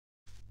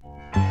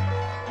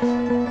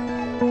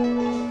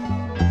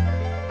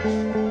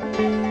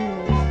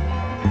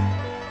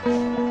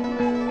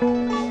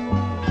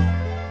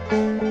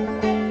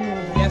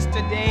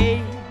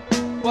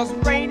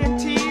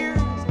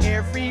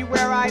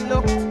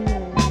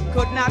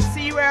Could not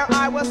see where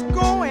I was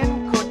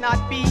going, could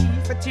not be,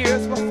 for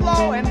tears were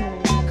flowing.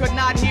 Could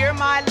not hear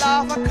my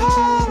lover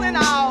calling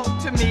out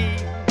to me.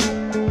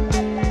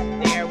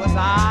 There was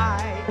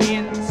I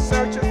in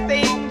search of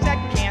things that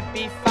can't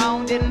be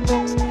found in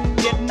books.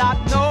 Did not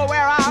know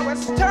where I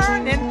was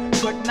turning,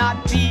 could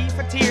not be,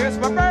 for tears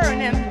were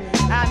burning.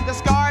 And the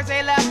scars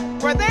they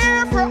left were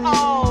there for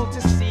all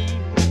to see.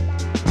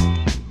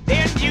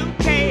 Then you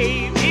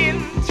came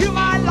into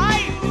my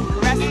life,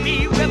 caressed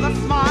me with a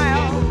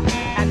smile,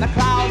 and the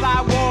clouds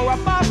I wore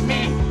above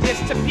me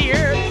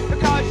disappeared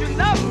because you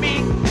loved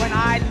me. When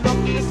I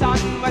looked, the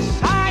sun was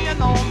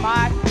shining on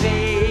my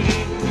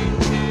face.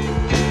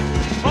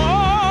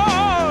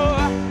 Oh,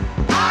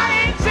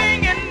 I ain't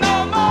singing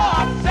no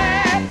more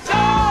sad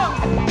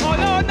songs. Oh,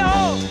 no,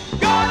 no,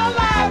 gonna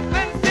laugh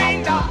and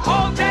sing the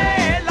whole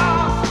day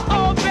long.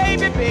 Oh,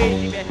 baby,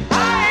 baby,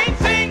 I ain't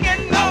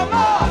singing no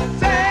more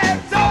sad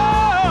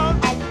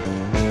songs.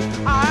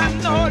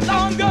 I'm no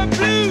longer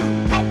blue.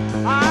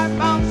 I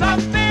found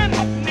something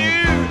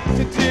new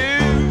to do.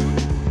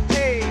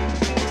 Hey.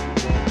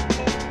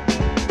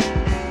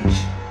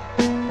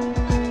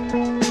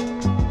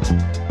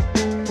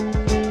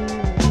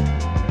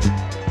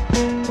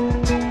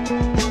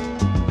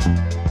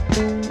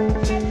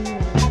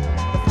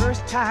 The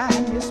first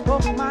time you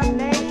spoke my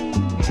name,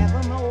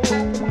 heaven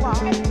opened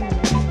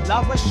wide.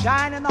 Love was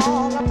shining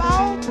all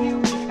about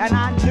you, and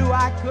I knew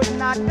I could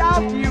not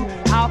doubt you.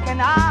 How can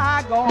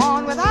I go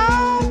on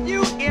without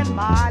you in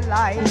my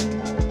life?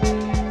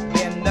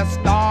 Then the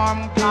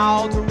storm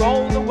clouds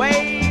rolled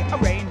away, a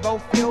rainbow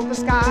filled the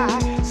sky.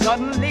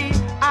 Suddenly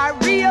I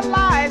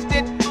realized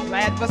it,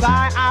 glad was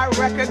I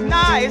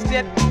recognized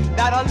it,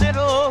 that a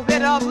little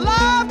bit of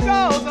love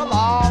goes a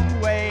long